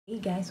Hey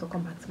guys,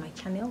 welcome back to my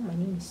channel. My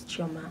name is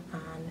Chioma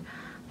and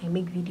I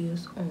make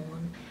videos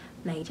on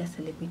Naija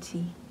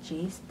celebrity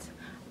gist,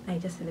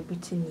 Naija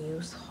celebrity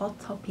news, hot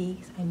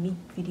topics. I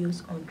make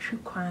videos on true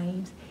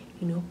crimes,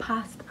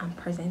 past and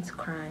present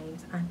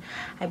crimes, and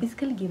I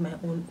basically give my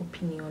own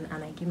opinion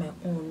and I give my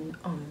own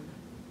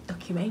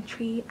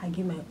documentary. I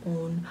give my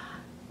own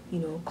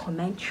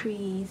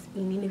commentaries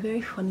in a very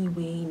funny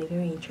way, in a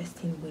very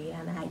interesting way,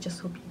 and I just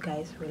hope you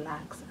guys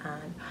relax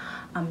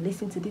and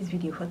listen to this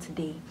video for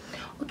today.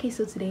 Okay,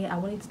 so today I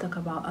wanted to talk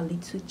about a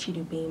little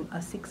Chidubem, a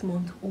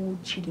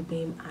 6-month-old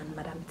Chidubem and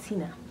Madam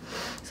Tina.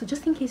 So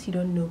just in case you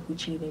don't know who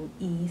Chidubem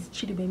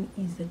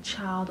is the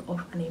child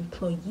of an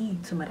employee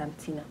to Madam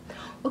Tina.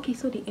 Okay,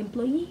 so the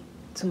employee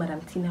to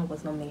Madam Tina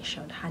was not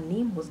mentioned. Her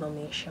name was not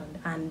mentioned,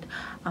 and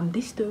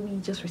this story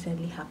just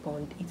recently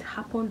happened. It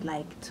happened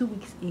like 2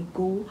 weeks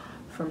ago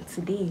from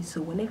today. So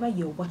whenever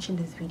you're watching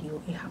this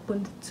video, it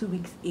happened 2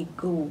 weeks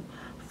ago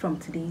from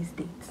today's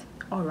date.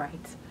 All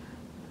right.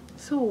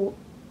 So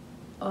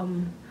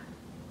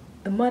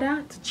the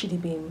mother to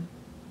Chidubem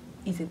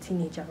is a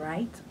teenager,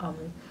 right?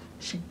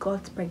 She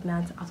got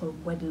pregnant out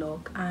of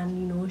wedlock,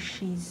 and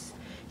she's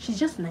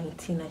just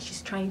 19 and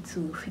she's trying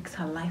to fix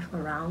her life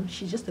around.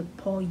 She's just a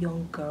poor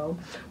young girl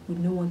with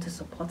no one to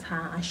support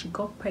her, and she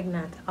got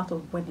pregnant out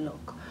of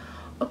wedlock.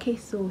 Okay,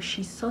 so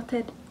she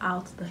sorted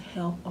out the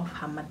help of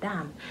her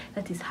madam,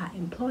 that is her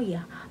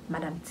employer,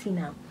 Madam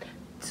Tina,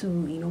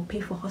 to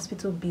pay for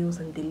hospital bills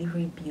and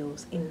delivery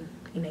bills in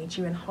a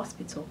Nigerian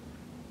hospital.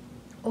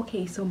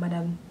 Okay, so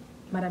Madam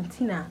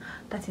Tina,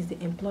 that is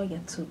the employer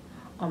to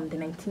the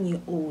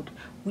 19-year-old,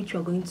 which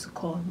we're going to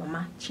call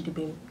Mama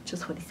Chidubem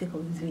just for the sake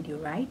of this video,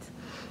 right?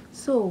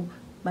 So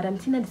Madam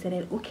Tina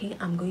decided, okay,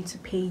 I'm going to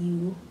pay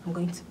you, I'm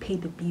going to pay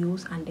the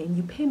bills, and then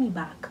you pay me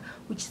back,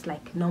 which is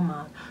like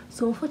normal.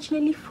 So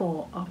unfortunately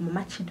for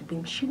Mama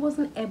Chidubem, she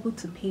wasn't able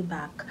to pay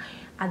back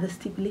at the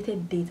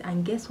stipulated date.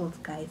 And guess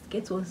what, guys?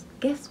 Guess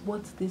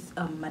what this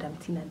Madam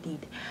Tina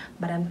did?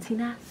 Madam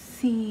Tina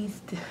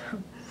seized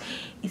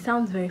it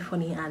sounds very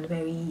funny and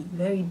very,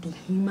 very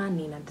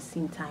dehumaning at the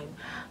same time.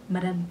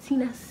 Madam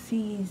Tina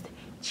seized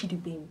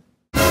Chidubem.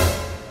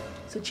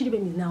 So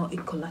Chidubem is now a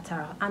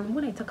collateral. And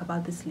when I talk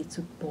about this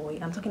little boy,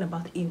 I'm talking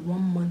about a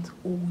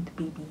 1-month-old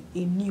baby,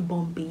 a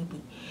newborn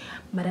baby.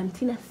 Madam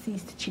Tina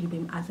seized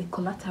Chidubem as a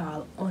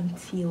collateral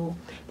until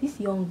this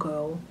young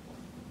girl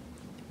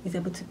is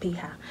able to pay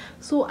her.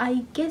 So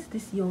I guess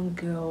this young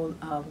girl,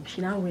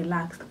 she now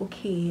relaxed.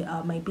 Okay,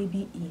 my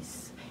baby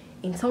is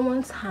in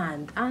someone's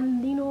hand,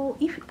 and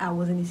if I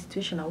was in a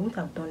situation, I wouldn't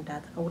have done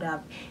that. I would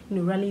have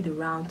rallied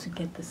around to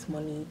get this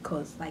money,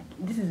 because like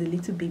this is a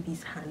little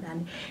baby's hand,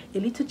 and a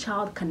little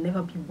child can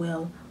never be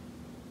well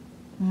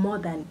more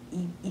than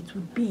it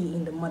would be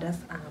in the mother's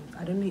arms.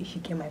 I don't know if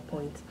you get my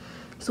point.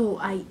 So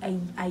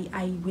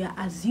we are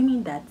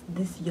assuming that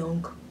this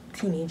young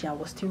teenager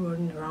was still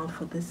running around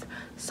for this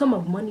sum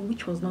of money,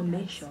 which was not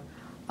mentioned.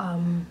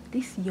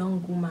 This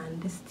young woman,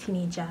 this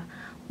teenager,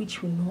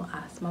 which we know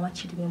as Mama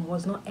Chidubem,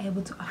 was not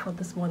able to afford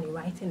this money,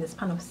 right, in the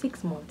span of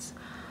 6 months.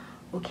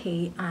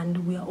 Okay,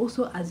 and we are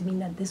also assuming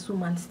that this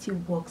woman still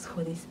works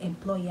for this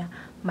employer,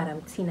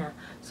 Madam Tina.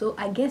 So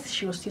I guess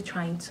she was still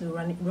trying to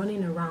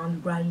running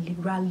around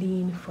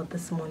rallying for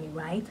this money,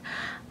 right?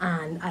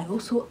 And I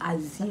also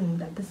assume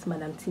that this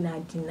Madam Tina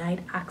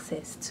denied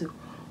access to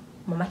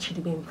Mama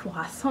Chidubem for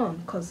her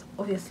son, because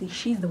obviously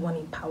she's the one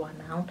in power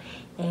now,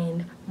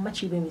 and Mama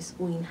Chidubem is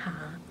owing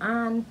her,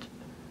 and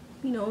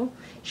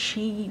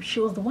she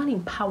was the one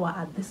in power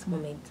at this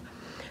moment.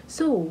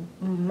 So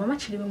Mama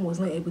Chidubem was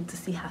not able to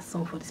see her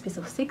son for the space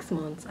of 6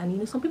 months,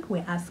 and some people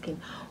were asking,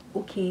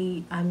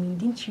 okay, I mean,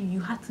 didn't you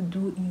had to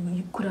do,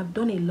 you could have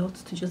done a lot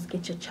to just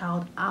get your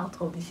child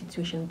out of the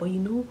situation, but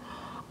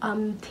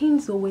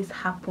things always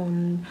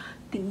happen.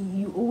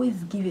 You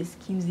always give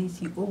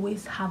excuses, you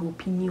always have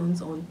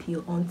opinions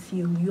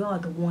until you are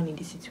the one in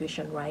the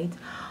situation, right?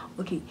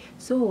 Okay,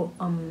 so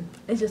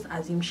let's just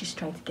assume she's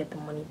trying to get the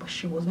money, but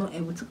she was not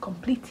able to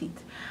complete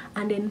it,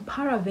 and then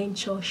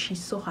peradventure she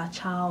saw her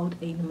child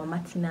in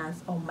Mama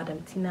Tina's or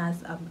Madam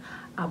Tina's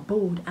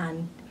abode,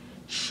 and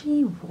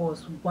she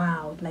was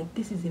wild. Like,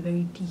 this is a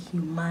very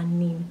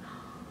dehumaning,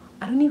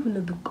 I don't even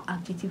know the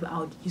adjective I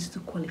would use to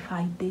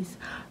qualify this,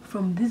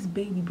 from this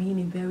baby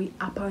being a very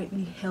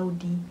apparently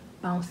healthy,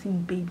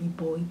 bouncing baby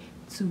boy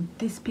to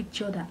this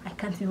picture that I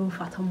can't even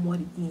fathom what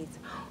it is.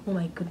 Oh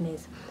my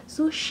goodness.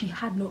 So she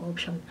had no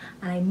option,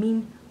 and I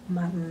mean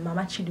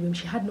Mama Chidubem,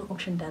 she had no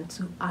option than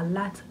to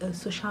alert a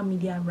social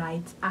media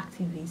rights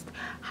activist,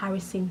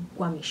 Harrison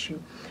Gwamishu,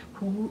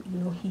 who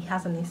he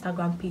has an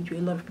Instagram page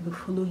where a lot of people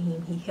follow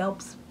him. He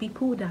helps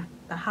people that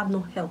have no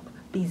help,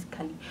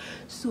 basically.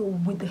 So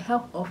with the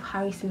help of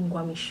Harrison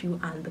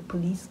Gwamishu and the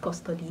police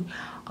custody,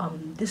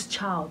 this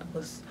child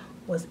was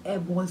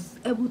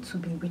able to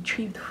be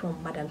retrieved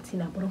from Madam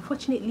Tina, but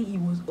unfortunately it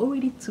was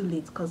already too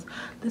late, because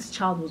this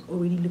child was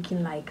already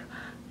looking like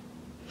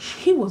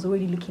he was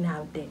already looking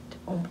half dead.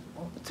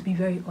 To be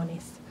very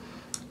honest,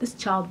 this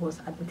child was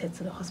admitted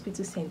to the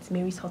hospital, St.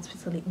 Mary's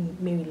Hospital in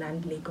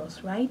Maryland,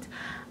 Lagos, right?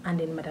 And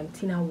then Madam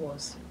Tina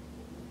was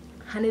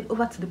handed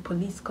over to the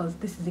police because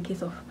this is a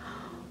case of,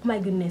 oh my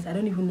goodness, I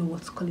don't even know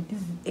what to call it. This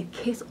is a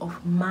case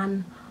of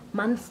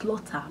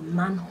manslaughter,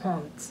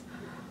 manhunt.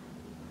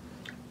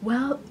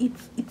 Well, it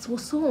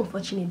was so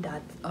unfortunate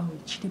that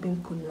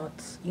Chidubem could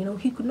not,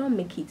 he could not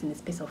make it in the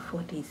space of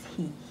 4 days.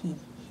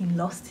 He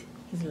lost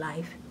his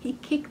life. He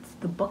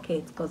kicked the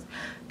bucket because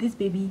this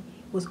baby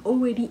was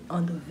already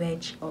on the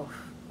verge of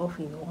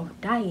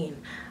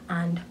dying,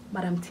 and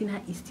Madam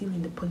Tina is still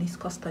in the police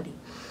custody.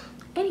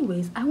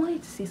 Anyways, I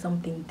wanted to say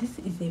something. This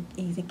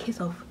is a case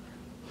of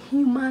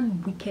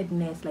human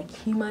wickedness, like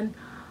human.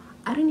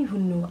 I don't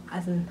even know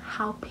as in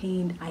how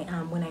pained I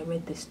am when I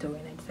read this story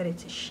and I decided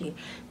to share.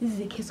 This is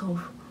a case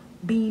of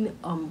being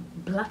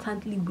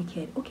blatantly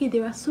wicked. Okay,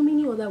 there are so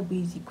many other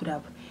ways you could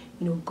have,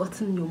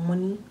 gotten your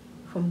money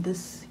from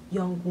this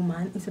young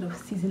woman instead of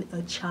seizing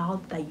a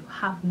child that you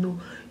had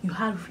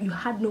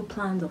no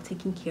plans of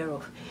taking care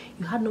of.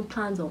 You had no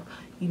plans of,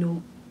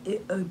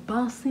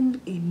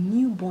 bouncing a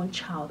newborn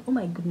child. Oh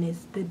my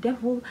goodness, the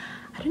devil,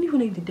 I don't even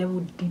know if the devil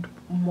did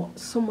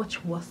so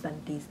much worse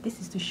than this. This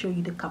is to show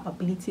you the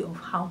capability of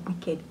how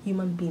wicked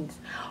human beings,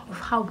 of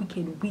how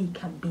wicked we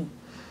can be.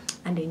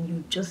 And then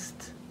you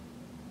just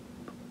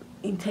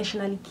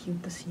intentionally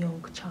killed this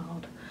young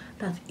child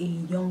that a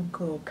young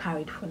girl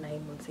carried for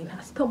 9 months in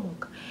her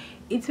stomach.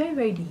 It's very,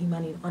 very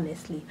dehumanizing,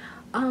 honestly.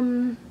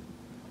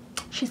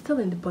 She's still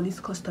in the police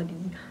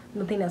custody.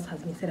 Nothing else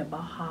has been said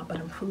about her, but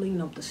I'm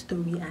following up the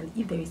story, and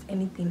if there is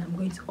anything, I'm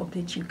going to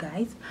update you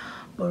guys.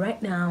 But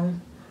right now,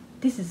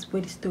 this is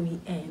where the story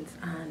ends,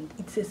 and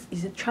it's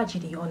a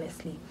tragedy,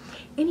 honestly.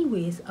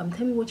 Anyways, tell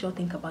me what y'all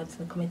think about it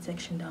in the comment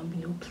section down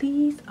below.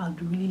 Please,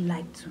 I'd really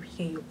like to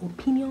hear your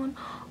opinion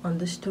on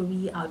the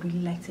story. I'd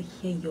really like to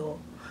hear your,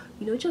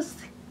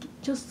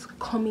 just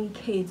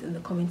communicate in the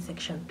comment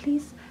section.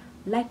 Please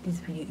like this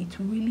video. It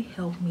will really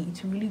help me.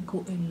 It will really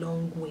go a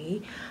long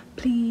way.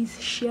 Please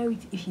share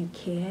it if you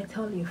care.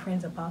 Tell your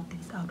friends about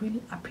this. I would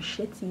really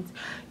appreciate it.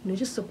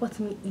 Just support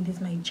me in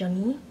this my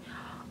journey.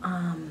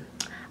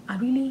 I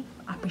really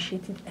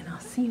appreciate it, and I'll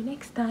see you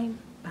next time.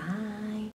 Bye.